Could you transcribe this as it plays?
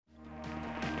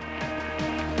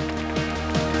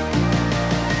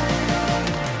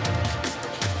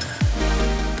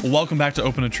Welcome back to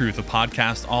Open to Truth, a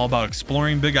podcast all about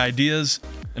exploring big ideas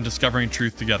and discovering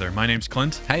truth together. My name's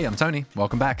Clint. Hey, I'm Tony.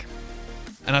 Welcome back.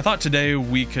 And I thought today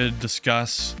we could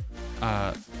discuss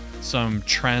some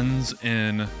trends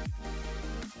in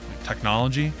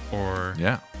technology, or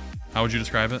how would you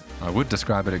describe it? I would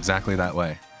describe it exactly that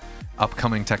way.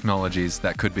 Upcoming technologies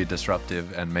that could be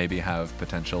disruptive and maybe have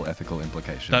potential ethical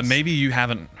implications. That maybe you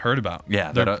haven't heard about.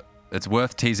 Yeah, it's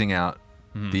worth teasing out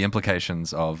the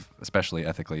implications of, especially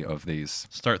ethically, of these.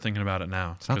 Start thinking about it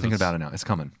now. Start thinking about it now. It's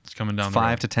coming. It's coming down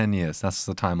 5 to 10 years. That's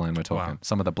the timeline we're talking. Wow.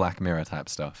 Some of the Black Mirror type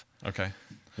stuff. Okay.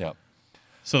 Yep.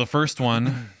 So the first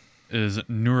one is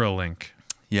Neuralink.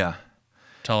 Yeah.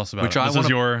 Tell us about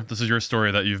it. This is your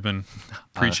story that you've been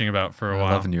preaching about for a while.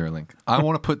 I love Neuralink. I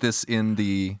want to put this in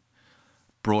the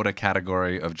broader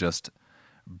category of just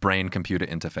brain-computer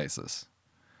interfaces.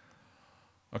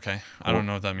 Okay. I don't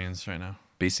know what that means right now.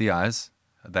 BCIs.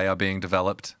 They are being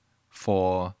developed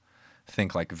for,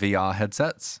 think like VR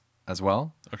headsets as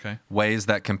well. Okay. Ways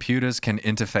that computers can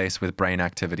interface with brain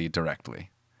activity directly.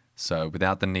 So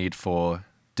without the need for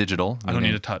digital. I don't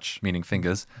need to touch. Meaning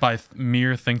fingers. By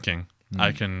mere thinking,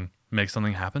 I can make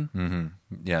something happen?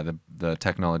 Mm-hmm. Yeah, the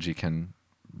technology can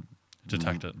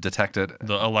detect it.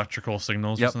 The electrical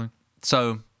signals or something?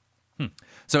 So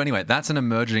anyway, that's an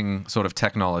emerging sort of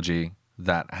technology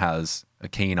that has a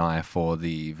keen eye for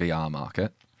the VR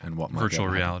market and what might virtual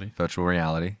reality. Virtual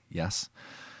reality, yes.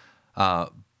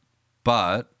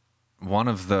 But one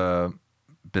of the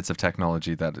bits of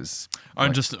technology that is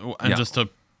just to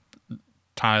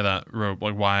tie that rope,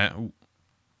 like why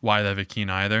they have a keen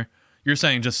eye there. You're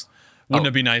saying just wouldn't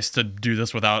it be nice to do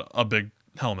this without a big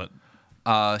helmet?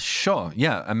 Sure.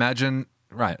 Yeah. Imagine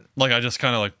like I just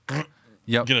kind of like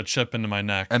Yep. get a chip into my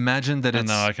neck. Imagine that and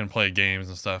now I can play games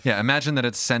and stuff. Yeah, imagine that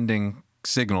it's sending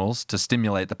signals to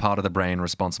stimulate the part of the brain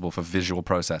responsible for visual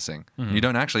processing. You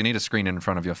don't actually need a screen in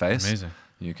front of your face. Amazing.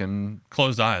 You can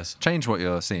closed eyes. Change what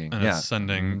you're seeing. And it's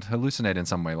sending and hallucinate in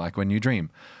some way, like when you dream.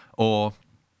 Or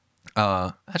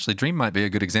actually, dream might be a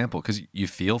good example because you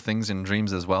feel things in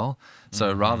dreams as well.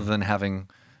 So rather than having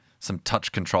some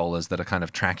touch controllers that are kind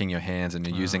of tracking your hands and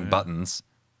you're using buttons,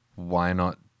 why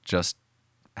not just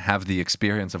have the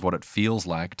experience of what it feels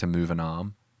like to move an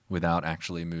arm without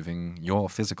actually moving your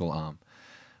physical arm?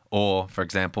 Or, for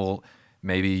example,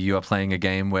 maybe you are playing a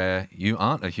game where you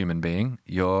aren't a human being,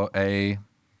 you're a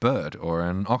bird or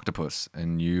an octopus,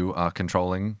 and you are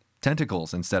controlling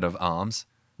tentacles instead of arms,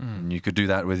 and you could do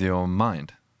that with your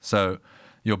mind. So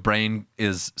your brain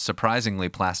is surprisingly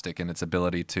plastic in its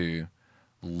ability to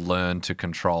learn to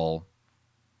control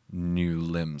new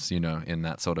limbs, in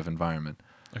that sort of environment.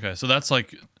 Okay, so that's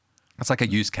like a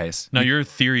use case. Now you're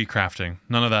theory crafting.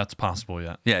 None of that's possible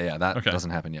yet. Yeah, that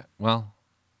doesn't happen yet. Well,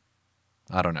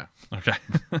 I don't know. Okay.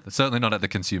 Certainly not at the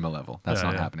consumer level. That's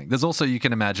not happening. There's also, you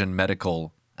can imagine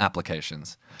medical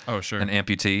applications. Oh, sure. An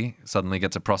amputee suddenly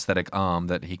gets a prosthetic arm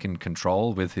that he can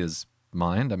control with his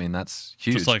mind. I mean, that's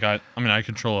huge. Just like I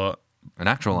control an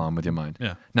actual arm with your mind.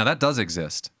 Yeah. Now that does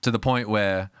exist to the point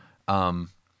where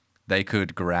they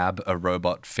could grab a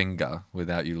robot finger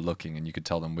without you looking, and you could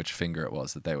tell them which finger it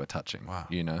was that they were touching. Wow.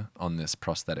 On this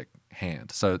prosthetic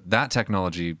hand. So that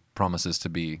technology promises to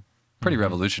be pretty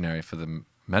revolutionary for the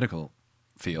medical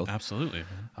field. Absolutely.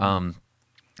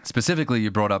 Specifically, you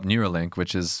brought up Neuralink,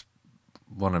 which is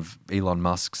one of Elon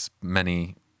Musk's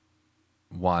many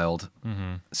wild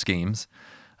schemes.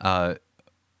 But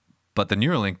the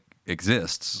Neuralink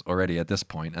exists already at this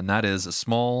point, and that is a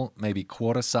small, maybe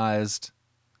quarter-sized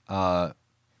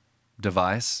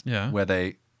device where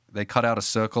they cut out a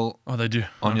circle they do.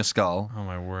 on your skull. Oh,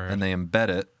 my word. And they embed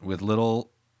it with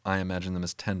little, I imagine them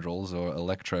as tendrils or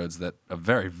electrodes that are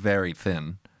very, very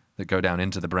thin that go down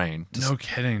into the brain. No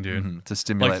kidding, dude. To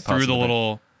stimulate like through the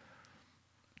little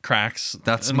cracks.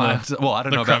 That's I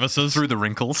don't know crevices. About through the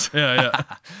wrinkles. Yeah.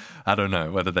 I don't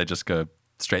know whether they just go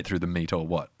straight through the meat or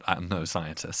what. I'm no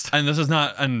scientist. And this has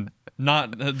not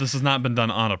been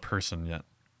done on a person yet.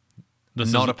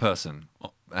 Not a person.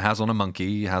 It has on a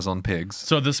monkey, it has on pigs.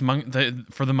 So this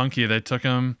for the monkey, they took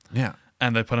him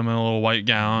and they put him in a little white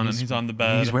gown and he's on the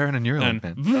bed. He's wearing a Neuralink,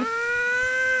 man.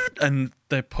 And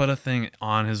they put a thing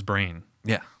on his brain.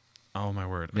 Yeah. Oh, my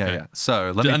word. Okay. Yeah.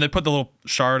 So and they put the little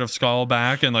shard of skull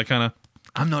back and like kind of.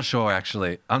 I'm not sure,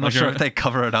 actually. I'm not sure if they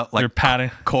cover it up, like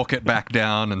cork it back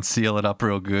down and seal it up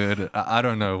real good. I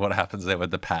don't know what happens there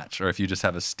with the patch, or if you just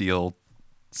have a steel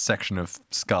section of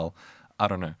skull. I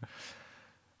don't know.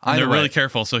 They're really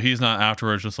careful, so he's not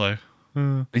afterwards just like.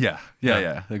 Yeah.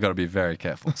 They've got to be very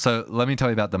careful. So let me tell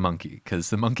you about the monkey,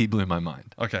 because the monkey blew my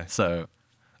mind. Okay. So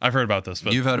I've heard about this,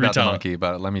 but you've heard about the monkey,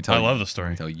 but let me tell you. I love the story.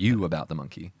 Let me tell you about the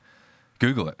monkey.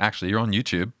 Google it. Actually, you're on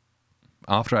YouTube.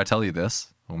 After I tell you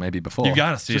this, or maybe before, You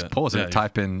gotta see just it. pause Yeah, it,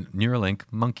 type in Neuralink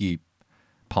monkey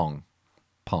Pong.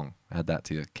 Add that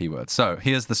to your keywords. So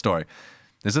here's the story.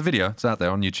 There's a video, it's out there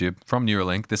on YouTube from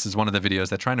Neuralink. This is one of the videos.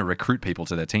 They're trying to recruit people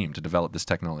to their team to develop this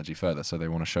technology further. So they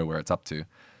want to show where it's up to.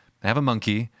 They have a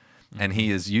monkey, and he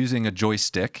is using a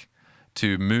joystick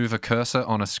to move a cursor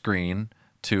on a screen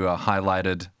to a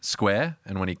highlighted square.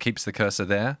 And when he keeps the cursor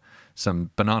there,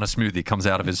 some banana smoothie comes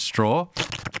out of his straw,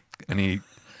 and he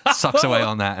sucks away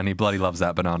on that, and he bloody loves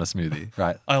that banana smoothie,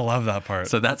 right? I love that part.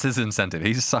 So that's his incentive.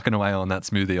 He's sucking away on that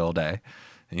smoothie all day.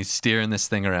 And he's steering this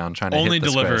thing around, trying to Only hit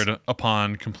the delivered squares.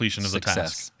 upon completion of the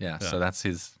task. Yeah, so that's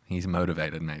he's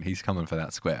motivated, mate. He's coming for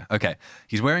that square. Okay,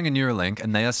 he's wearing a Neuralink,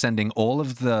 and they are sending all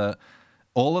of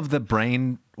the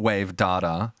brain wave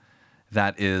data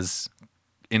that is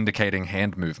indicating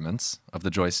hand movements of the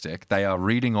joystick. They are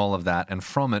reading all of that, and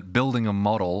from it, building a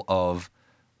model of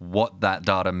what that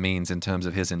data means in terms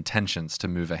of his intentions to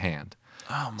move a hand.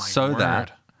 Oh my so word.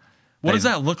 that What does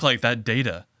that look like, that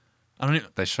data? I don't even,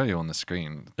 they show you on the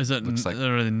screen. is it looks like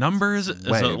are it numbers?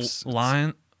 waves. Is it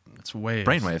line? It's waves.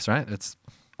 brainwaves, right? It's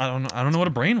I don't know what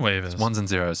a brainwave is. ones and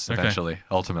zeros eventually,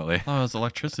 ultimately. Oh, it's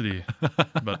electricity.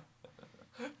 But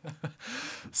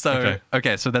So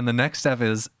so then the next step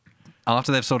is,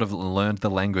 after they've sort of learned the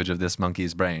language of this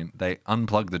monkey's brain, they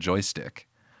unplug the joystick.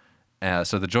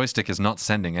 So the joystick is not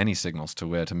sending any signals to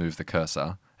where to move the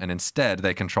cursor, and instead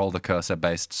they control the cursor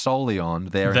based solely on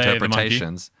their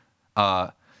interpretations.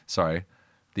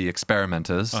 The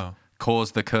experimenters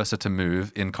cause the cursor to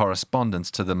move in correspondence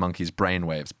to the monkey's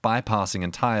brainwaves, bypassing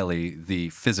entirely the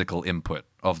physical input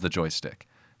of the joystick.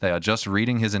 They are just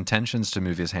reading his intentions to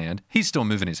move his hand. He's still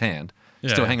moving his hand,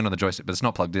 still hanging on the joystick, but it's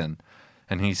not plugged in.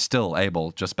 And he's still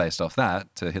able, just based off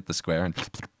that, to hit the square and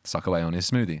suck away on his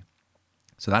smoothie.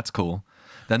 So that's cool.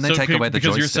 Then they take away the because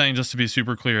joystick. you're saying, just to be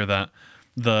super clear, that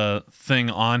the thing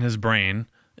on his brain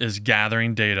is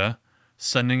gathering data,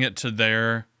 sending it to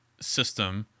their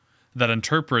system that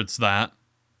interprets that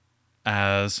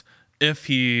as, if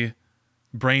he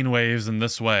brainwaves in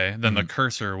this way, then the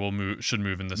cursor should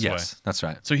move in this way. Yes, that's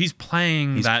right. So he's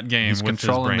playing that game He's with his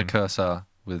controlling brain. the cursor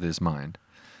with his mind.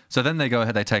 So then they go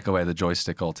ahead, they take away the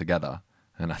joystick altogether.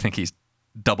 And I think he's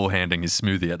double-handing his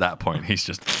smoothie at that point. He's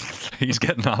just, he's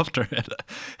getting after it.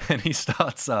 And he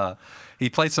starts, he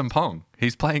plays some Pong.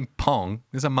 He's playing Pong.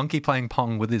 There's a monkey playing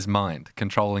Pong with his mind,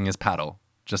 controlling his paddle,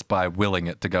 just by willing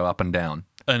it to go up and down.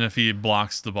 And if he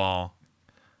blocks the ball,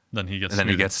 then he gets. And then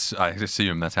he smoothie. gets, I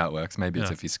assume that's how it works. Maybe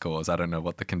it's if he scores. I don't know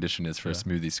what the condition is for a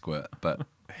smoothie squirt, but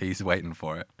he's waiting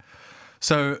for it.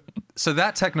 So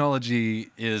that technology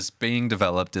is being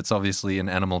developed. It's obviously in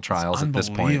animal trials at this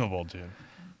point. Unbelievable, dude.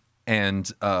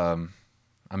 And I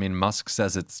mean, Musk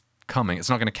says it's coming. It's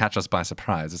not going to catch us by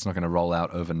surprise. It's not going to roll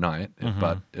out overnight,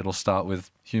 but it'll start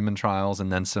with human trials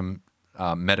and then some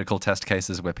medical test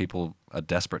cases where people are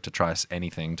desperate to try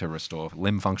anything to restore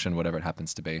limb function, whatever it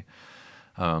happens to be.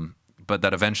 But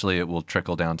that eventually it will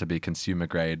trickle down to be consumer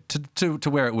grade to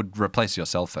where it would replace your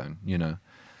cell phone, you know.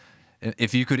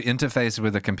 If you could interface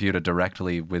with a computer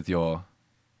directly with your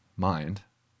mind,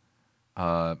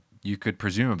 you could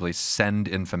presumably send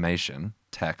information,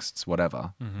 texts,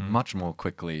 whatever, much more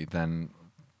quickly than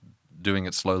doing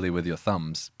it slowly with your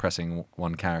thumbs, pressing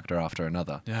one character after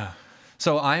another. Yeah.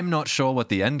 So I'm not sure what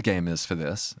the end game is for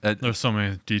this. There's so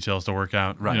many details to work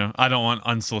out. Right. You know, I don't want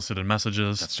unsolicited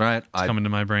messages. That's right. Coming to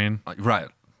my brain. Right.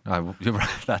 You're right.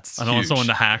 That's I don't want someone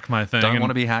to hack my thing. Don't want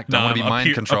to be hacked. Don't want to be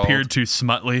mind controlled. Appeared too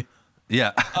smutly.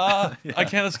 Yeah. I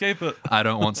can't escape it. I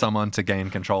don't want someone to gain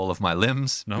control of my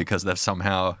limbs because they've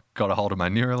somehow got a hold of my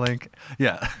Neuralink.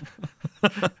 Yeah.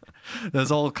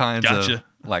 There's all kinds of,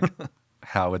 like,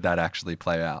 how would that actually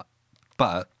play out?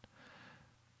 But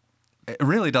it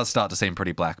really does start to seem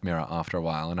pretty Black Mirror after a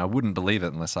while, and I wouldn't believe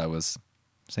it unless I was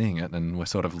seeing it, and we're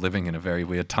sort of living in a very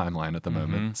weird timeline at the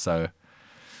moment. So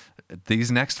these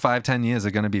next 5-10 years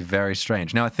are going to be very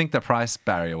strange. Now, I think the price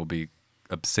barrier will be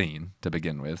obscene to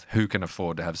begin with. Who can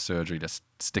afford to have surgery to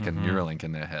stick a Neuralink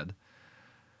in their head?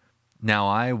 Now,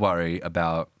 I worry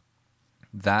about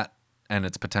that and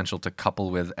its potential to couple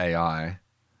with AI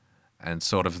and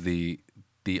sort of the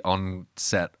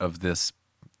onset of this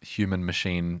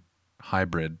human-machine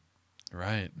hybrid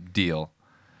deal.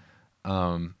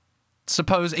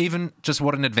 Suppose even just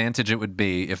what an advantage it would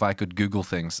be if I could Google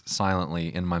things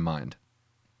silently in my mind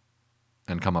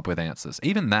and come up with answers.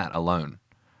 Even that alone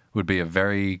would be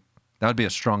that would be a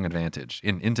strong advantage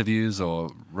in interviews or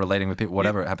relating with people,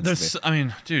 whatever it happens to be. I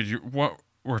mean, dude, what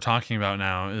we're talking about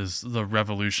now is the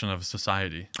revolution of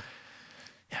society.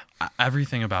 Yeah.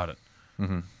 Everything about it.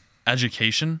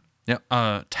 Education. Yep.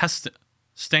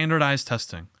 standardized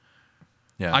testing.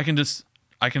 Yeah. I can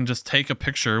just take a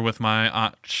picture with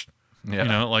my Yeah. you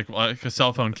know, like a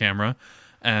cell phone camera,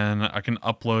 and I can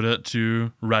upload it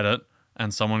to Reddit,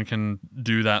 and someone can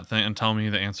do that thing and tell me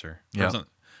the answer. Yeah.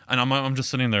 And I'm just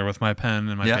sitting there with my pen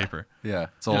and my yeah. paper. Yeah.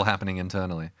 It's all happening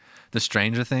internally. The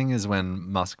stranger thing is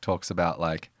when Musk talks about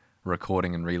like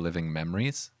recording and reliving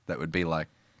memories. That would be like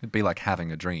it'd be like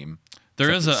having a dream. There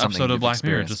Except is an it's something episode of you've Black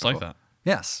Mirror experienced just like before. that.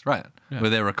 Yes, right. Yeah. Where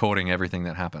they're recording everything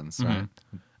that happens. Right.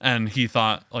 And he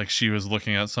thought like she was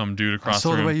looking at some dude I across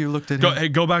saw the room. the way you looked at Go, him. hey,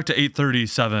 go back to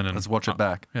 8:37 and Let's watch it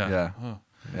back. Yeah. Yeah. Oh.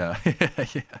 Yeah.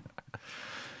 Yeah.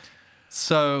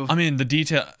 So I mean,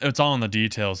 it's all in the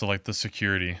details of like the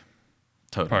security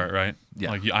totally. part, right?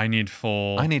 Yeah. Like I need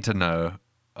full. I need to know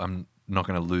I'm not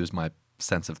going to lose my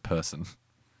sense of person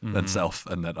and self,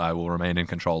 and that I will remain in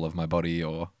control of my body,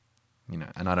 or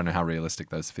and I don't know how realistic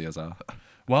those fears are.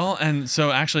 Well, and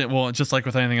so actually, just like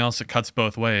with anything else, it cuts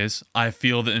both ways. I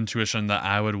feel the intuition that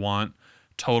I would want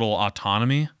total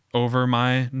autonomy over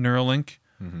my Neuralink,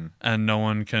 and no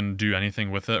one can do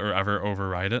anything with it or ever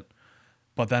override it.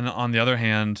 But then on the other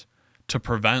hand, to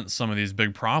prevent some of these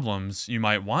big problems, you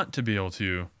might want to be able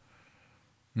to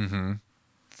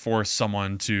force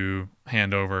someone to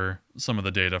hand over some of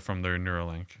the data from their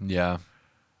Neuralink, Yeah.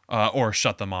 or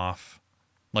shut them off.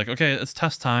 Like, okay, it's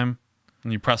test time.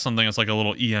 And you press something, it's like a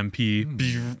little EMP.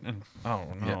 And, oh,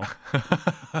 no.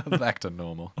 Yeah. Back to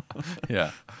normal.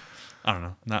 Yeah. I don't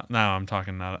know. Now I'm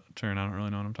talking out of turn. I don't really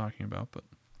know what I'm talking about. But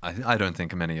I don't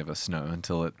think many of us know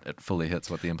until it fully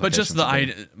hits what the but implications just the will be.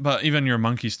 idea. But even your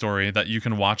monkey story that you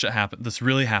can watch it happen. This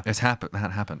really happened.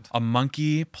 That happened A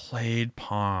monkey played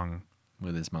Pong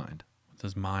with his mind. with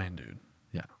his mind, dude.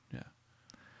 Yeah. Yeah.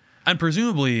 And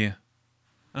presumably,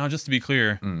 now just to be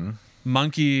clear,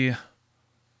 monkey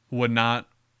would not.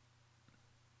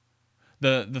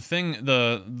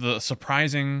 The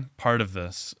surprising part of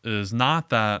this is not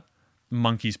that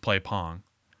monkeys play Pong,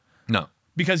 No.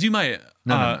 because you might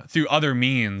No. through other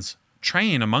means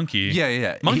train a monkey.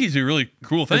 Yeah. Monkeys do really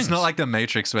cool things. It's not like the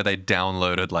Matrix where they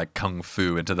downloaded like kung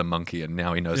fu into the monkey and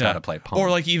now he knows how to play Pong. Or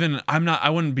like even I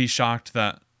wouldn't be shocked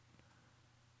that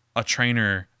a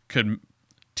trainer could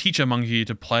teach a monkey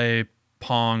to play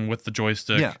Pong with the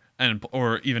joystick, Yeah.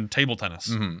 or even table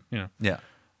tennis. Yeah.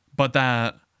 But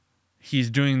that he's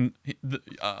doing.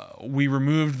 We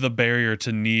removed the barrier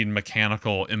to need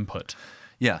mechanical input.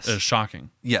 Yes. Is shocking.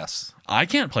 Yes. I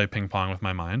can't play ping pong with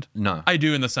my mind. No. I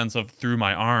do in the sense of through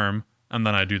my arm, and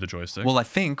then I do the joystick. Well, I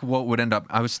think what would end up,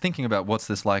 I was thinking about what's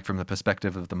this like from the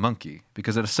perspective of the monkey,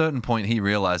 because at a certain point he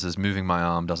realizes moving my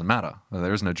arm doesn't matter.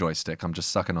 There is no joystick. I'm just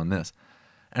sucking on this.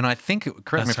 And I think,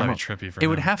 correct me if I'm wrong, That's gotta be trippy for it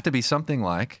would him. have to be something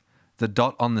like the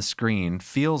dot on the screen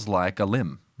feels like a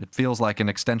limb. It feels like an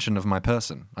extension of my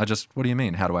person. What do you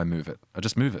mean? How do I move it? I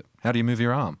just move it. How do you move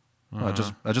your arm? "Oh,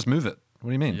 I just move it. What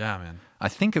do you mean? Yeah, man. I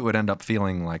think it would end up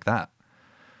feeling like that,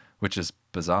 which is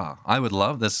bizarre.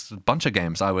 There's a bunch of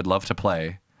games I would love to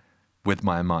play with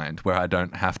my mind where I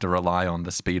don't have to rely on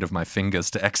the speed of my fingers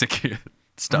to execute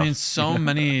stuff. I mean, so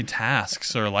many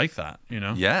tasks are like that,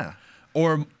 Yeah.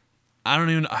 Or I don't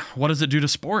even. What does it do to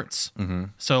sports? Mm-hmm.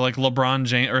 So like LeBron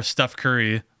James or Steph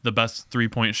Curry, the best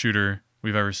 3-point shooter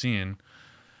we've ever seen,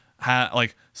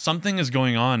 like something is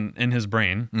going on in his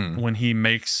brain when he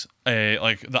makes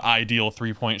the ideal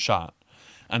 3-point shot.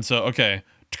 And so, okay,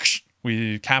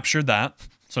 we captured that.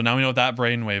 So now we know what that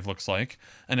brainwave looks like.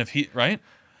 And if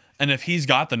he's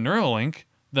got the Neuralink,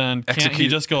 then can't he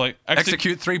just go like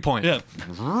execute 3-point? Yeah.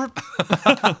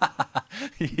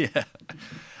 Yeah.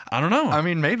 I don't know. I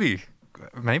mean, maybe.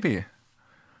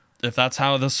 If that's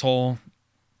how this whole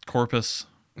corpus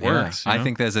works. I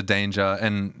think there's a danger,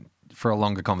 and for a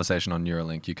longer conversation on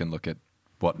Neuralink, you can look at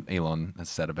what Elon has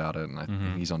said about it, and I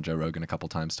think he's on Joe Rogan a couple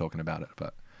times talking about it.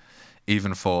 But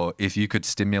even if you could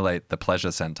stimulate the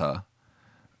pleasure center,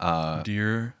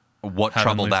 dear what Heavenly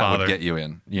trouble that Father. would get you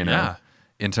in, Yeah.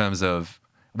 in terms of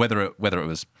whether it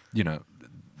was,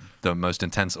 the most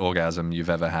intense orgasm you've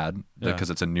ever had because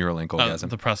it's a Neuralink orgasm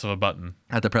the press of a button.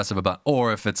 at the press of a button,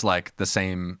 or if it's like the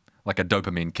same, like a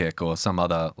dopamine kick or some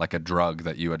other, like a drug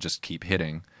that you would just keep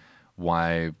hitting,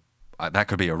 that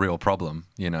could be a real problem.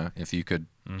 If you could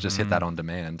just hit that on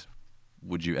demand,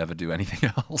 would you ever do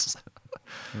anything else?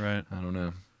 Right. I don't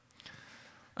know.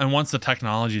 And once the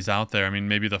technology's out there, I mean,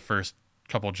 maybe the first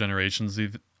couple generations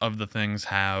of the things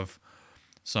have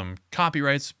some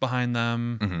copyrights behind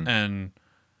them, and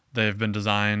they've been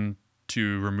designed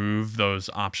to remove those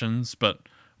options. But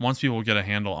once people get a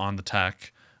handle on the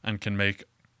tech and can make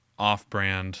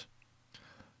off-brand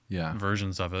Yeah.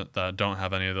 versions of it that don't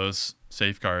have any of those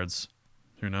safeguards,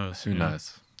 who knows? Who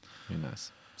knows?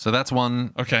 So that's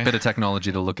one Okay. bit of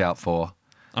technology to look out for.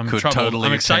 I'm Could troubled. totally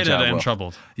I'm change excited our and world.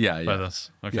 troubled Yeah, by yeah. this.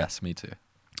 Okay. Yes, me too.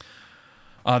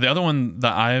 The other one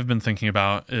that I have been thinking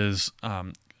about is, I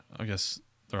guess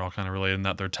they're all kind of related in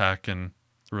that they're tech and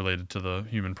related to the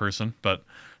human person, but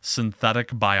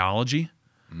synthetic biology.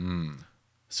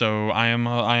 So I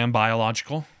am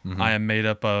biological. I am made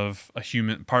up of a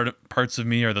human parts of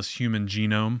me are this human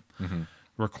genome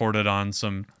recorded on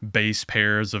some base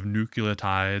pairs of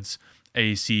nucleotides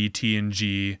A, C, T, and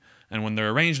G, and when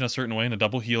they're arranged in a certain way in a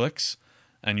double helix,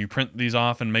 and you print these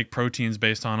off and make proteins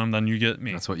based on them, then you get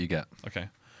me. That's what you get. Okay.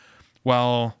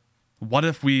 Well, what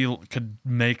if we could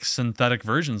make synthetic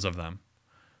versions of them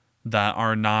that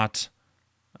are not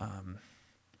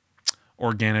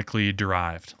organically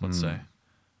derived, let's say?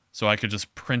 So I could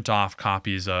just print off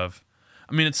copies of,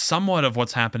 I mean, it's somewhat of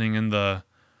what's happening in the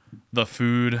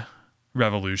food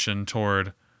revolution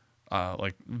toward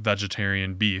like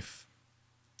vegetarian beef.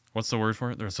 What's the word for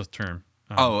it? There's a term.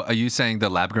 Are you saying the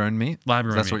lab-grown meat?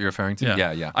 Lab-grown That's meat. what you're referring to?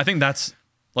 Yeah. I think that's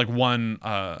like one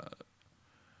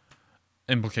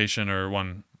implication or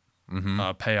one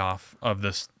payoff of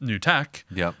this new tech.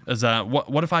 Yep. Is that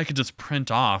what if I could just print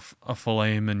off a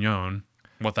filet mignon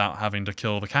without having to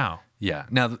kill the cow? Yeah.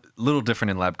 Now, a little different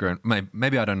in lab-grown.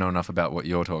 Maybe I don't know enough about what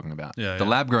you're talking about. Yeah, the yeah.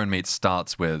 lab-grown meat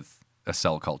starts with a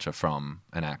cell culture from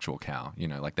an actual cow. You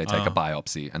know, like they take a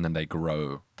biopsy and then they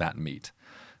grow that meat.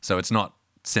 So it's not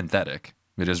synthetic.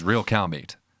 It is real cow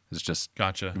meat. It's just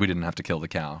Gotcha. we didn't have to kill the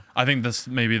cow. I think this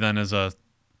maybe then is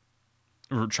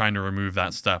trying to remove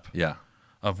that step Yeah.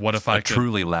 of what if I could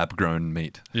truly lab-grown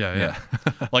meat. Yeah.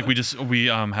 Like we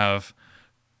have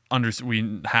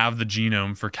the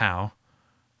genome for cow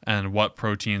and what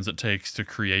proteins it takes to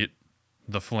create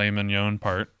the filet mignon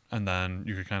part, and then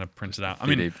you could kind of print it out. I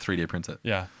mean, 3D print it.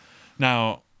 yeah.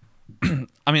 Now,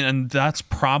 I mean, and that's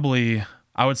probably,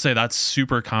 I would say that's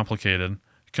super complicated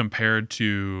compared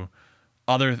to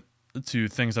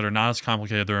things that are not as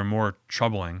complicated, that are more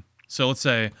troubling. So let's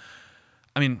say,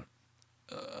 I mean,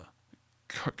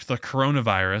 the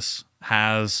coronavirus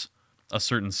has a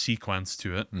certain sequence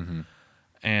to it.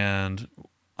 And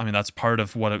I mean, that's part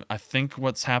of I think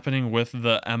what's happening with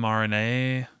the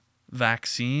mRNA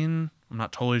vaccine. I'm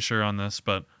not totally sure on this,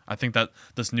 but I think that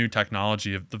this new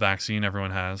technology of the vaccine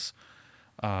everyone has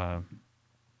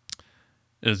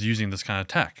is using this kind of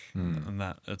tech, and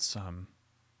that it's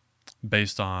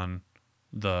based on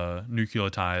the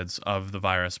nucleotides of the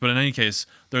virus. But in any case,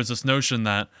 there's this notion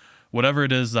that whatever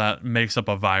it is that makes up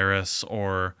a virus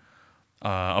or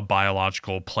a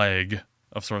biological plague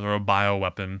of sorts, or a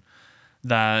bioweapon,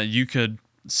 that you could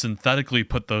synthetically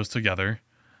put those together,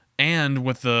 and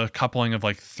with the coupling of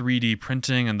like 3D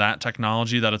printing and that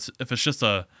technology, that if it's just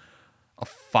a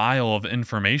file of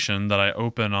information that I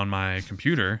open on my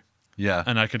computer, Yeah.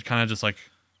 and I could kind of just like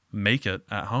make it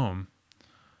at home,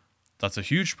 that's a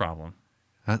huge problem.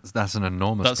 That's an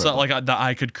enormous That's problem. not like that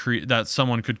I could create, that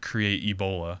someone could create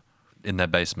Ebola In their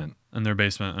basement. in their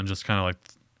basement and just kind of like,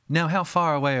 Now, how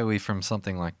far away are we from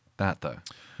something like that, though?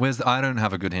 I don't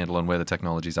have a good handle on where the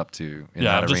technology's up to in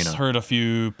yeah, that I've arena. just heard a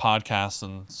few podcasts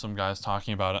and some guys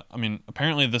talking about it. I mean,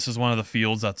 apparently this is one of the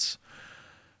fields that's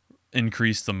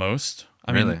increased the most.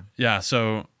 I Really? mean, yeah.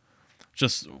 So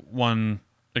just one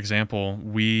example,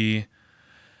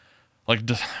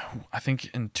 I think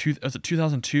was it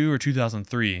 2002 or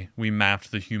 2003, we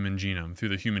mapped the human genome through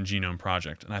the Human Genome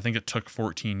Project, and I think it took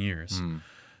 14 years.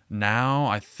 Now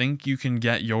I think you can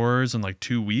get yours in like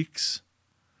 2 weeks.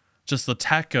 Just the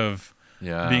tech of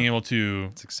Yeah. being able to,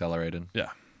 It's accelerated.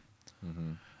 yeah.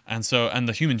 And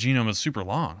the human genome is super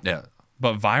long. Yeah.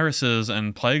 But viruses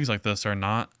and plagues like this are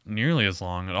not nearly as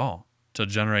long at all to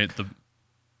generate the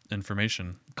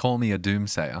information. Call me a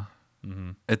doomsayer.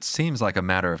 Mm-hmm. It seems like a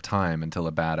matter of time until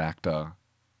a bad actor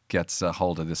gets a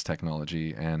hold of this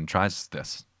technology and tries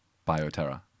this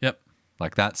bioterror. Yep.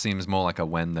 Like that seems more like a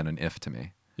when than an if to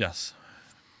me. Yes.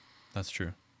 That's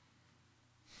true.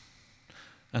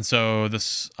 And so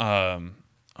this,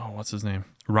 what's his name?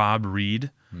 Rob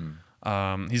Reed.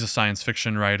 He's a science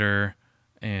fiction writer.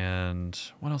 And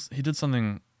what else? He did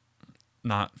something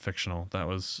not fictional that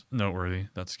was noteworthy.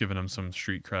 That's given him some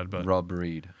street cred. But Rob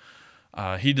Reed.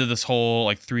 he did this whole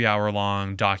like 3-hour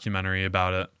long documentary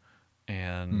about it.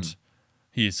 And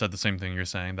he said the same thing you're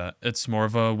saying, that it's more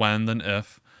of a when than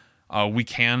if.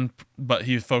 But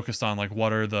he focused on like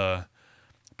what are the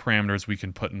parameters we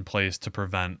can put in place to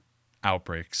prevent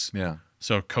outbreaks. Yeah.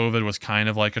 So COVID was kind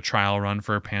of like a trial run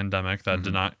for a pandemic that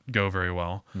did not go very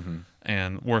well.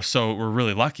 And we're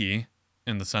really lucky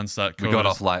in the sense that COVID We got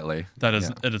off lightly.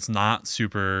 it's not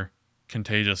super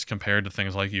contagious compared to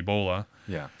things like Ebola.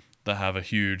 Yeah. that have a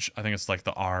huge, I think it's like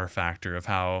the R factor of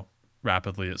how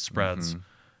rapidly it spreads.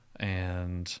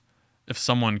 And if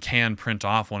someone can print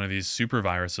off one of these super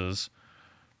viruses,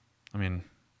 I mean,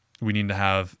 we need to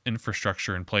have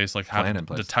infrastructure in place, like how to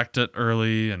detect it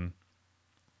early and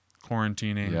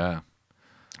quarantining. Yeah.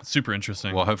 It's super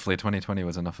interesting. Well, hopefully 2020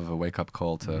 was enough of a wake-up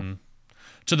call to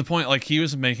the point, like he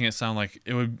was making it sound like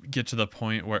it would get to the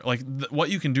point where, like, what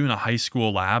you can do in a high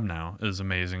school lab now is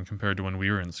amazing compared to when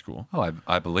we were in school. Oh,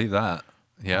 I believe that.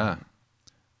 Yeah.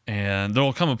 And there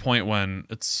will come a point when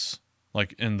it's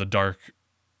like in the dark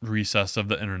recess of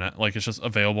the internet, like it's just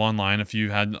available online. If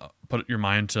you had put your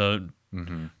mind to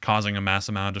causing a mass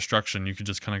amount of destruction, you could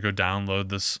just kind of go download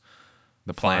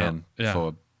the plan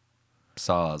for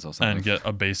SARS or something and get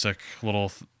a basic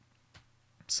little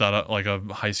setup, like a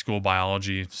high school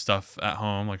biology stuff at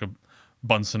home, like a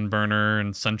Bunsen burner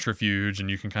and centrifuge, and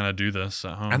you can kind of do this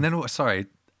at home. And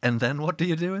then what do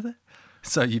you do with it?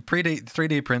 So you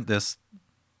 3D print this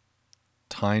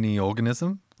tiny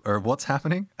organism, or what's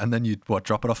happening, and then you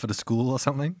drop it off at a school or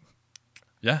something?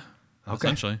 Yeah,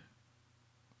 essentially.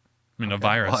 I mean, a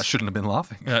virus. Well, I shouldn't have been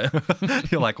laughing. Yeah.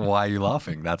 You're like, why are you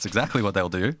laughing? That's exactly what they'll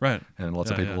do. Right. And lots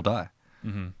of people will die.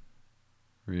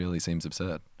 Really seems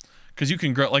absurd. Because you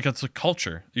can grow, like, it's a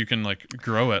culture. You can, like,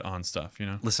 grow it on stuff, you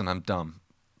know? Listen, I'm dumb.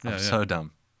 I'm Yeah. so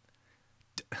dumb.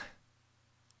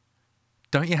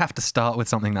 Don't you have to start with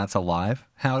something that's alive?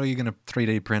 How are you going to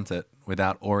 3D print it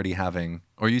without already having...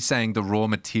 Or are you saying the raw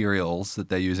materials that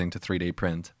they're using to 3D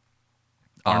print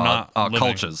are living.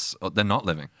 cultures? They're not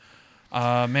living.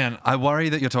 Man, I worry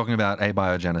that you're talking about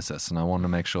abiogenesis, and I want to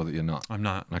make sure that you're not. I'm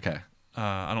not. Okay.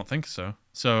 I don't think so.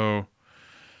 So,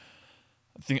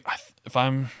 I think if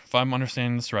I'm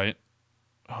understanding this right,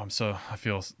 I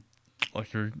feel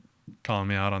like you're calling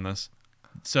me out on this.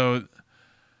 So,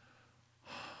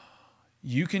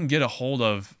 you can get a hold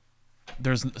of.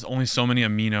 There's only so many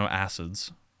amino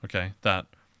acids, okay, that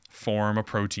form a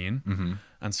protein,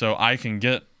 and so I can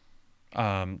get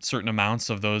certain amounts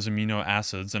of those amino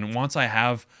acids, and once I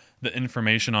have the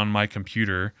information on my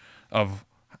computer of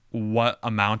what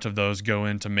amount of those go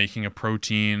into making a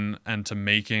protein and to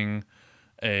making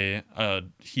a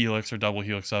helix or double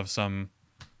helix of some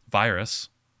virus,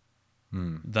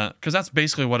 because that's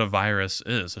basically what a virus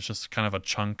is. It's just kind of a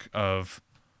chunk of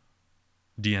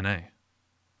DNA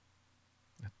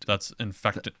that's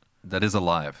infected. That is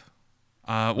alive.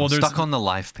 Well, there's stuck on the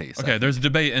life piece. Okay, there's a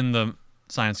debate in the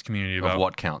science community about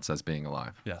what counts as being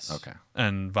alive. Yes. Okay.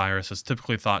 And virus is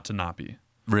typically thought to not be.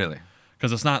 Really?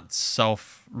 Because it's not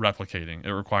self-replicating.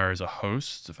 It requires a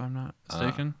host, if I'm not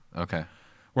mistaken. Okay.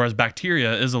 Whereas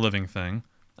bacteria is a living thing.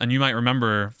 And you might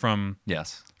remember from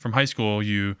high school,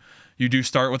 you do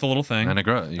start with a little thing. And it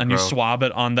grows. You swab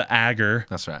it on the agar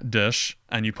dish,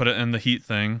 and you put it in the heat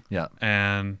thing. Yeah.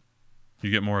 And you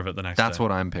get more of it the next day. That's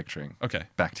what I'm picturing. Okay.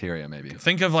 Bacteria, maybe.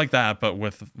 Think of like that, but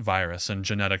with virus and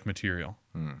genetic material.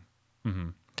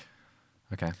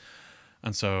 Okay.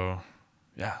 And so,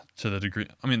 yeah, to the degree...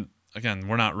 I mean, again,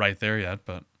 we're not right there yet,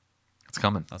 but... It's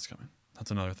coming. That's coming.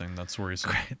 That's another thing that's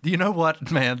worrisome. You know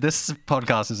what, man? This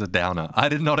podcast is a downer. I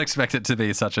did not expect it to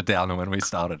be such a downer when we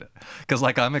started it. Because,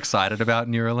 like, I'm excited about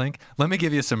Neuralink. Let me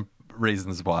give you some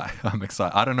reasons why I'm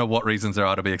excited. I don't know what reasons there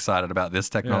are to be excited about this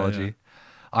technology. Yeah.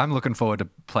 I'm looking forward to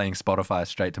playing Spotify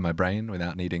straight to my brain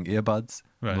without needing earbuds.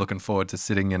 Right. I'm looking forward to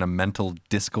sitting in a mental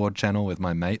Discord channel with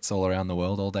my mates all around the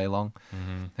world all day long.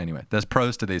 Anyway, there's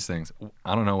pros to these things.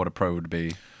 I don't know what a pro would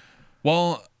be.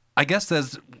 Well, I guess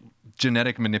there's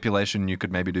genetic manipulation you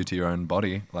could maybe do to your own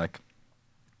body. Like,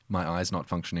 my eye's not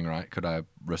functioning right. Could I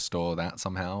restore that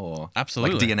somehow? Or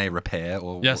absolutely. Like DNA repair?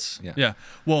 Or yes. Yeah.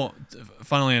 Well,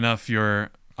 funnily enough, your...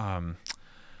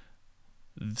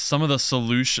 some of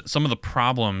the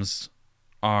problems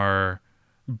are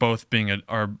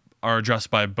addressed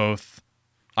by both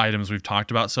items we've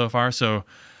talked about so far. So,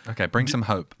 okay, bring some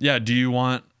hope. Yeah, do you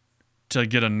want to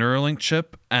get a Neuralink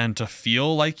chip and to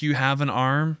feel like you have an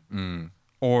arm,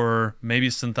 or maybe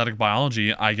synthetic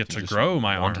biology? I get to grow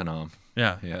my arm. Want an arm?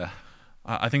 Yeah.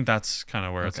 I think that's kind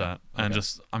of where it's at, and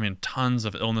just tons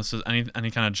of illnesses, any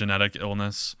kind of genetic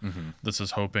illness. This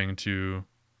is hoping to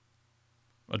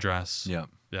address. Yeah.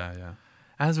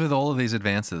 As with all of these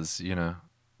advances,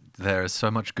 there is so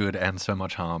much good and so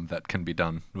much harm that can be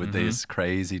done with these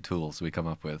crazy tools we come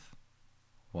up with.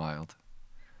 Wild.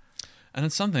 And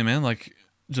it's something, man, like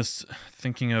just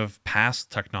thinking of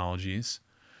past technologies.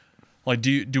 Like,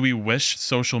 do we wish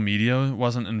social media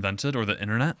wasn't invented or the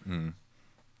internet?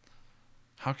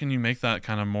 How can you make that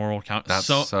kind of moral count? That's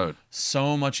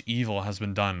so much evil has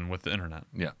been done with the internet.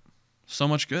 Yeah. So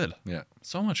much good. Yeah.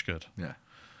 So much good. Yeah.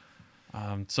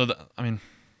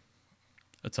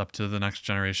 It's up to the next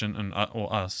generation and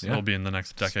us. Yeah. It'll be in the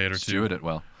next decade or two. Steward it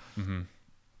well.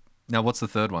 Now, what's the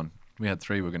third one? We had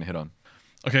 3 we're going to hit on.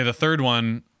 Okay, the third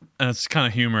one, and it's kind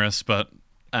of humorous, but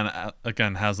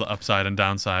again has the upside and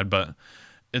downside. But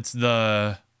it's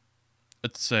a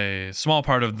small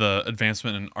part of the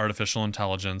advancement in artificial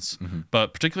intelligence,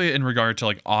 but particularly in regard to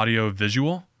like audio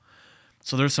visual.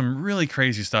 So there's some really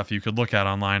crazy stuff you could look at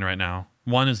online right now.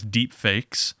 One is deep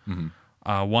fakes.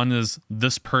 One is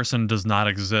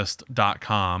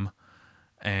thispersondoesnotexist.com,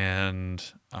 and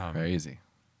Crazy.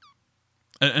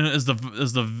 and is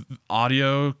the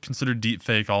audio considered deep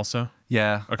fake also?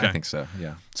 Yeah, Okay. I think so.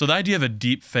 Yeah. So the idea of a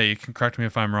deep fake, correct me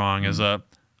if I'm wrong, is a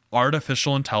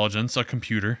artificial intelligence, a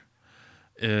computer,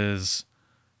 is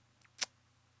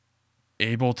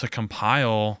able to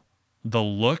compile the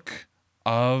look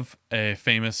of a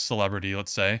famous celebrity,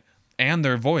 let's say, and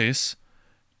their voice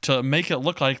to make it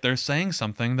look like they're saying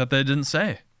something that they didn't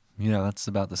say. Yeah, that's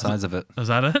about the size of it. Is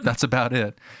that it? That's about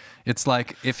it. It's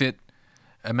like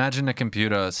imagine a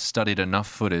computer studied enough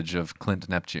footage of Clint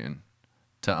Neptune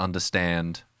to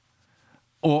understand,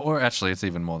 or actually it's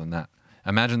even more than that.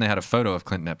 Imagine they had a photo of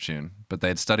Clint Neptune, but they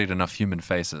had studied enough human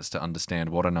faces to understand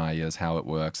what an eye is, how it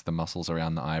works, the muscles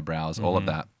around the eyebrows, all of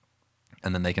that.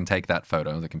 And then they can take that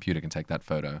photo, the computer can take that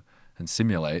photo and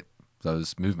simulate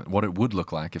those movements, what it would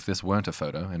look like if this weren't a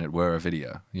photo and it were a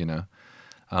video, you know?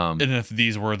 And if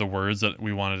these were the words that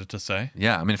we wanted it to say?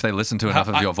 Yeah, I mean, if they listen to enough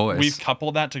of your voice. We've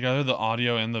coupled that together, the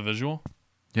audio and the visual?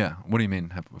 Yeah, what do you mean,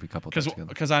 have we coupled that together?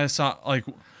 Because I saw, like,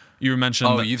 you mentioned...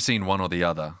 Oh, that, you've seen one or the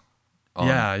other.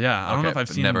 Yeah. I don't know if I've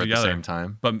but seen never them together. at the same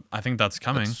time. But I think that's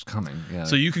coming. It's coming, yeah.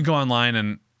 So you can go online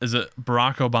and... Is it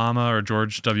Barack Obama or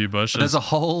George W. Bush? There's a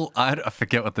whole, I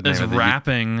forget what the name is of it.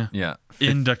 rapping Yeah.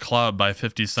 Into Club by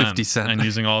 50 Cent. 50 Cent. And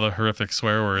using all the horrific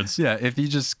swear words. Yeah, if you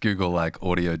just Google like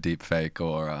audio deepfake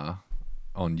or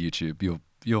on YouTube,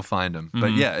 you'll find him.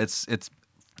 But yeah, it's He that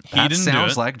didn't do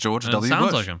sounds it, like George and it W. sounds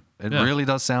Bush. like him. It Yeah. really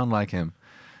does sound like him,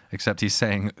 except he's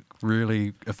saying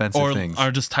really offensive Or things.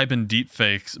 just type in deep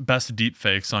fakes, best deep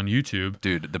fakes on YouTube.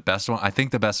 Dude, the best one, I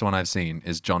think the best one I've seen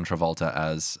is John Travolta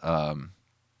as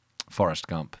Forrest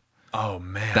Gump. Oh,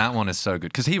 man. That one is so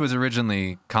good because he was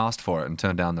originally cast for it and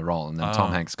turned down the role, and then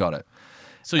Tom Hanks got it.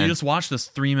 So you just watch this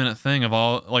 3-minute thing of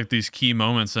all like these key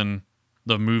moments in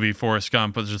the movie Forrest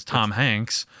Gump, but it's just Tom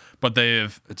Hanks. But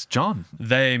It's John.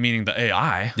 they meaning the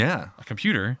AI, Yeah, a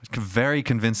computer, very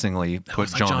convincingly put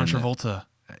it's like John John in there. Travolta.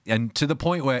 And to the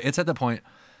point where it's at the point.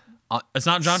 It's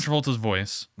not John Travolta's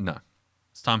voice; No.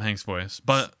 it's Tom Hanks' voice.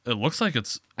 But it looks like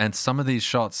it's And some of these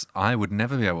shots, I would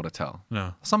never be able to tell.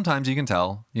 no. Sometimes you can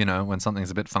tell, you know, when something's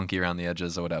a bit funky around the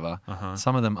edges or whatever.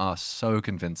 Some of them are so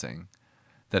convincing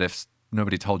that if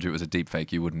nobody told you it was a deep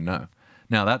fake, you wouldn't know.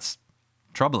 Now, that's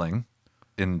troubling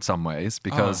in some ways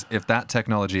because if that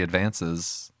technology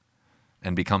advances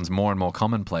and becomes more and more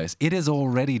commonplace, it is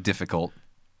already difficult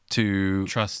to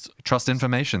trust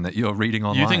information that you're reading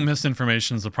online. You think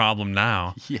misinformation is the problem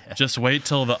now? Yeah. Just wait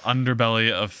till the underbelly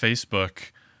of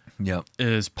Facebook Yep.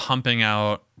 is pumping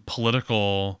out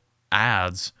political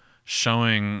ads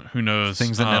showing who knows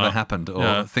Things that never happened or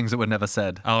yeah. things that were never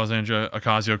said. Alexandria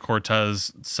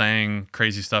Ocasio-Cortez saying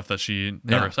crazy stuff that she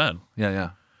never Yeah. said. Yeah.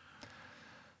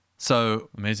 So,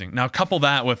 Amazing. Now couple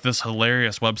that with this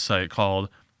hilarious website called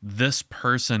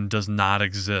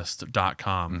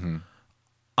thispersondoesnotexist.com.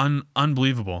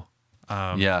 Unbelievable.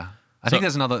 yeah. I think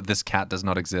there's another, this cat does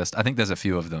not exist. I think there's a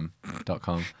few of them,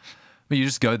 .com. But you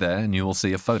just go there and you will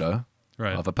see a photo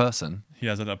Right. of a person He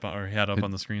has it up, or he had it up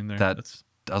on the screen there. that It's,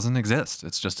 doesn't exist.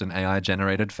 It's just an AI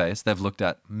generated face. They've looked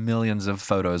at millions of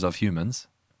photos of humans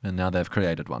and now they've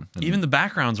created one. And even the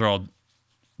backgrounds are all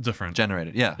different.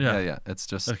 generated. Yeah. Yeah. It's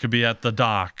just, It could be at the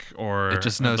dock or it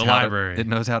just at knows the how library. it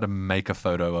knows how to make a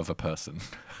photo of a person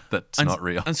that's And- not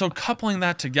real. And so coupling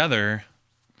that together,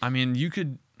 I mean,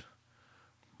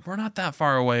 we're not that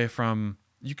far away from,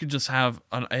 you could just have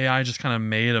an AI just kind of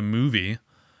made a movie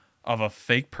of a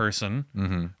fake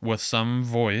person with some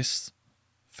voice,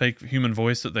 fake human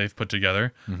voice that they've put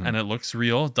together, and it looks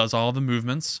real, does all the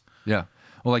movements. Yeah.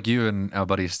 Well, like you and our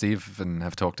buddy Stephen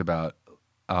have talked about,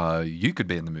 you could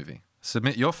be in the movie.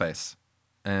 Submit your face.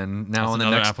 And now That's on the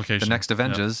another next, application. the next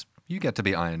Avengers, you get to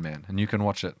be Iron Man and you can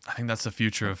watch it. I think that's the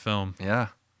future of film. Yeah.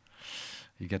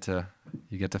 You get to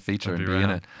feature I'd and be be in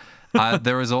right. it.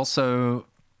 There is also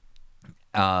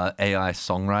AI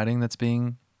songwriting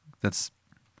that's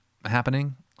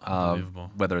happening.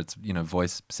 Unbelievable. Whether it's,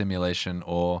 voice simulation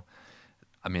or,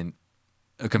 I mean,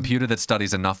 a computer that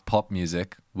studies enough pop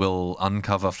music will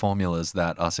uncover formulas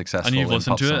that are successful. And you've in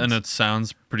listened pop to it and songs. it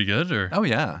sounds pretty good, or Oh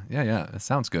yeah. It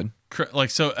sounds good. like,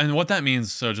 so, and what that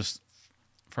means, so just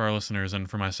for our listeners and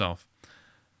for myself,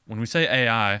 when we say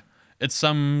AI, it's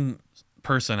some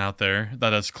person out there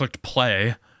that has clicked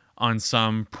play on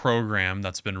some program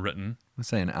that's been written, Let's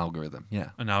say an algorithm. Yeah.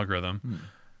 an algorithm.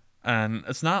 And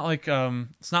it's not like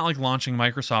launching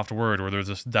Microsoft Word where there's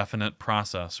this definite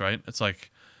process, right? It's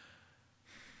like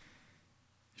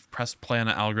you've pressed play on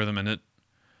an algorithm and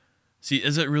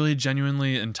is it really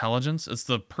genuinely intelligence? It's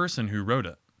the person who wrote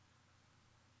it.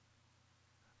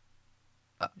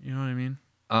 You know what I mean?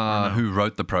 Who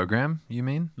wrote the program, you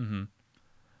mean?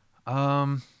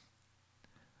 Mm-hmm.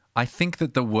 I think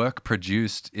that the work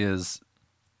produced is...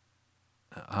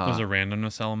 There's a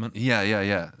randomness element.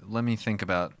 Yeah. Let me think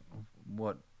about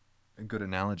what a good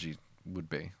analogy would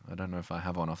be. I don't know if I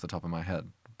have one off the top of my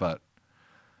head, but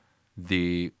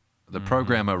the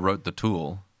programmer wrote the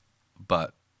tool,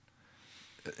 but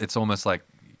it's almost like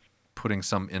putting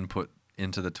some input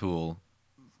into the tool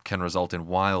can result in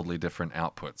wildly different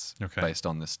outputs based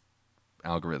on this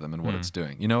algorithm and what it's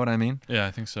doing. You know what I mean? Yeah,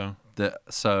 I think so.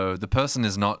 So the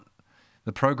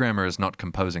programmer is not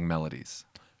composing melodies.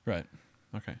 Right.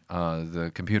 Okay.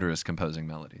 The computer is composing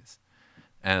melodies,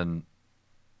 and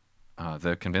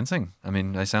they're convincing. I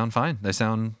mean, they sound fine.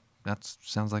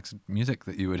 Sounds like music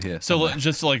that you would hear. So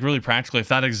just like really practically, if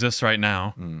that exists right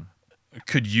now,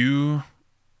 could you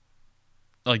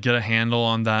like get a handle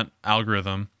on that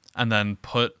algorithm and then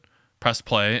press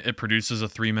play? It produces a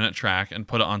 3-minute track and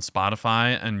put it on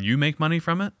Spotify, and you make money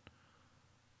from it.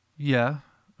 Yeah.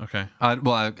 Okay.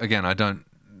 Again, I don't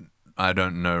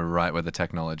know right where the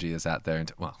technology is at there.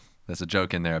 Well, there's a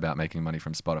joke in there about making money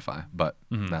from Spotify, but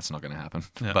that's not going to happen.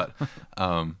 Yeah. But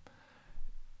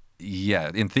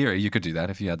yeah, in theory, you could do that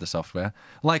if you had the software.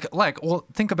 Well,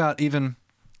 think about even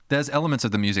there's elements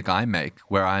of the music I make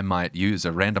where I might use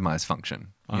a randomize function.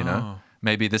 You know,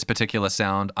 maybe this particular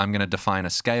sound, I'm going to define a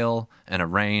scale and a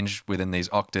range within these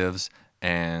octaves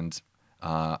and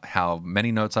how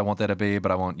many notes I want there to be,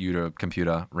 but I want you to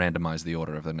computer randomize the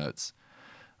order of the notes.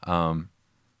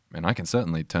 And I can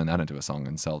certainly turn that into a song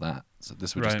and sell that. So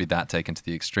this would just be that taken to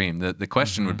the extreme. The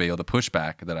question would be, or the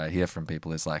pushback that I hear from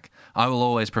people is like, I will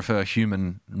always prefer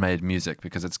human-made music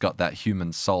because it's got that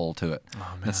human soul to it.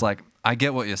 Oh, man. It's like, I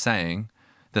get what you're saying.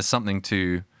 There's something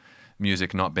to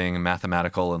music not being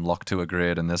mathematical and locked to a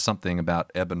grid, and there's something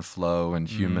about ebb and flow and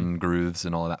human grooves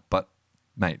and all of that. But,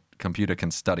 mate, computer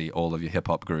can study all of your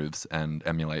hip-hop grooves and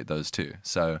emulate those too.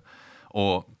 So,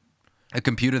 or a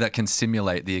computer that can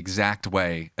simulate the exact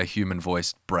way a human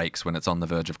voice breaks when it's on the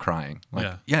verge of crying.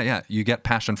 Like, yeah, you get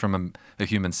passion from a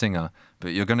human singer,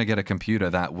 but you're going to get a computer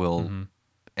that will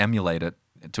emulate it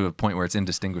to a point where it's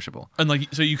indistinguishable. And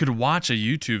like, so you could watch a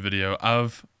YouTube video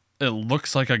of it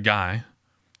looks like a guy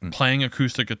playing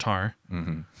acoustic guitar,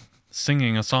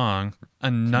 singing a song,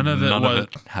 and none of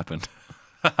it happened.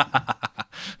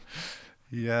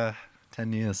 Yeah.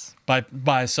 10 years.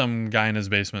 By some guy in his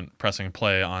basement pressing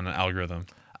play on an algorithm.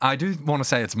 I do want to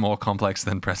say it's more complex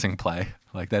than pressing play.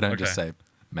 Like, they don't just say,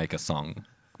 make a song,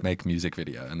 make music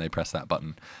video, and they press that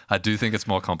button. I do think it's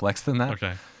more complex than that.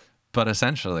 Okay. But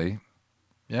essentially,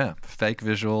 yeah, fake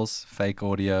visuals, fake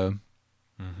audio.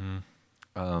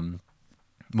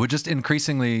 We're just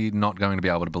increasingly not going to be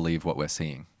able to believe what we're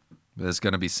seeing. There's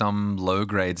going to be some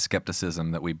low-grade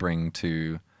skepticism that we bring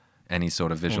to any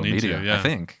sort of visual media, I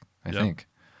think. I think.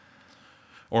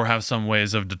 Or have some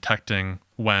ways of detecting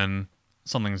when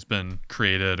something's been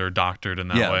created or doctored in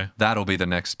that way. That'll be the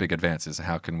next big advance is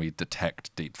how can we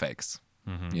detect deep fakes?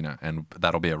 You know, and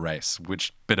that'll be a race.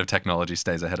 Which bit of technology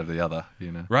stays ahead of the other,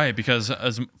 you know? Right, because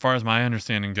as far as my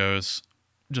understanding goes,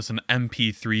 just an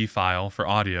MP3 file for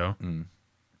audio,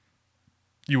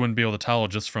 you wouldn't be able to tell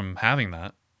just from having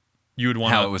that. You would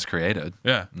want how it was created.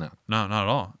 Yeah. No, not at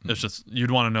all. It's just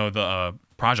you'd want to know the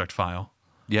project file.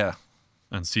 Yeah.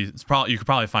 And see, you could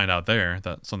probably find out there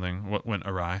that something went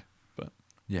awry. But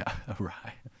yeah,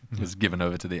 awry. It was given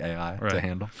over to the AI to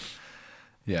handle.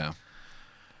 Yeah.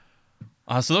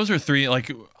 So those are 3. Like,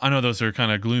 I know those are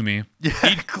kind of gloomy.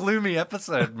 Yeah, gloomy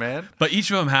episode, man. But each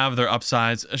of them have their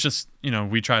upsides. It's just,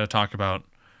 we try to talk about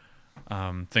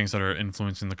things that are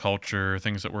influencing the culture,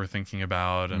 things that we're thinking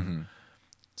about, and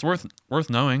it's worth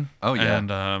knowing. Oh yeah. And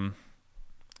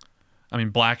I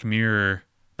mean, Black Mirror,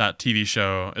 that TV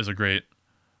show, is a great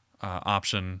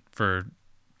option for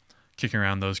kicking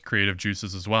around those creative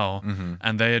juices as well.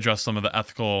 And they address some of the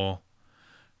ethical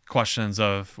questions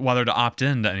of whether to opt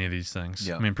into any of these things.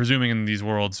 I mean, presuming in these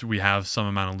worlds we have some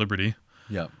amount of liberty.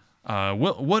 Yeah.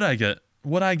 Would I get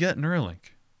Neuralink?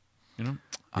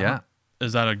 Yeah.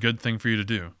 Is that a good thing for you to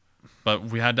do? But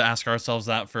we had to ask ourselves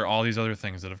that for all these other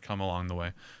things that have come along the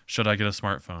way. Should I get a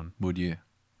smartphone? Would you?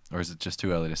 Or is it just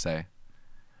too early to say?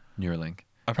 Neuralink.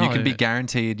 You can be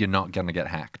guaranteed you're not going to get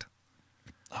hacked.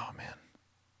 Oh man.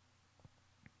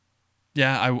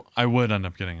 Yeah, I would end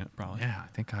up getting it probably. Yeah, I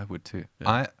think I would too.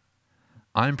 Yeah.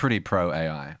 I'm pretty pro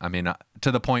AI. I mean,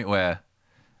 to the point where,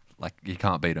 like, you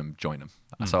can't beat them, join them.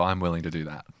 So I'm willing to do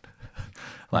that.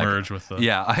 Merge with the.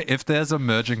 Yeah, if there's a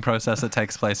merging process that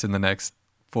takes place in the next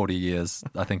 40 years,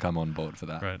 I think I'm on board for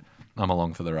that. Right. I'm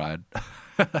along for the ride.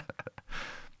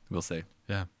 We'll see.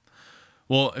 Yeah.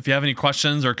 Well, if you have any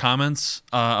questions or comments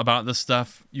about this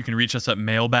stuff, you can reach us at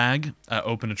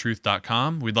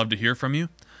mailbag@opentatruth.com. We'd love to hear from you.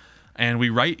 And we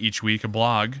write each week a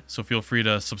blog, so feel free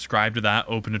to subscribe to that,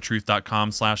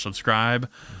 opentatruth.com/subscribe,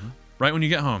 right when you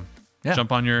get home. Yeah.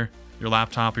 Jump on your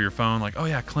laptop or your phone, like, oh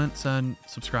yeah, Clint said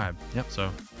subscribe. Yep. So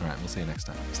All right, we'll see you next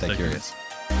time. Stay curious.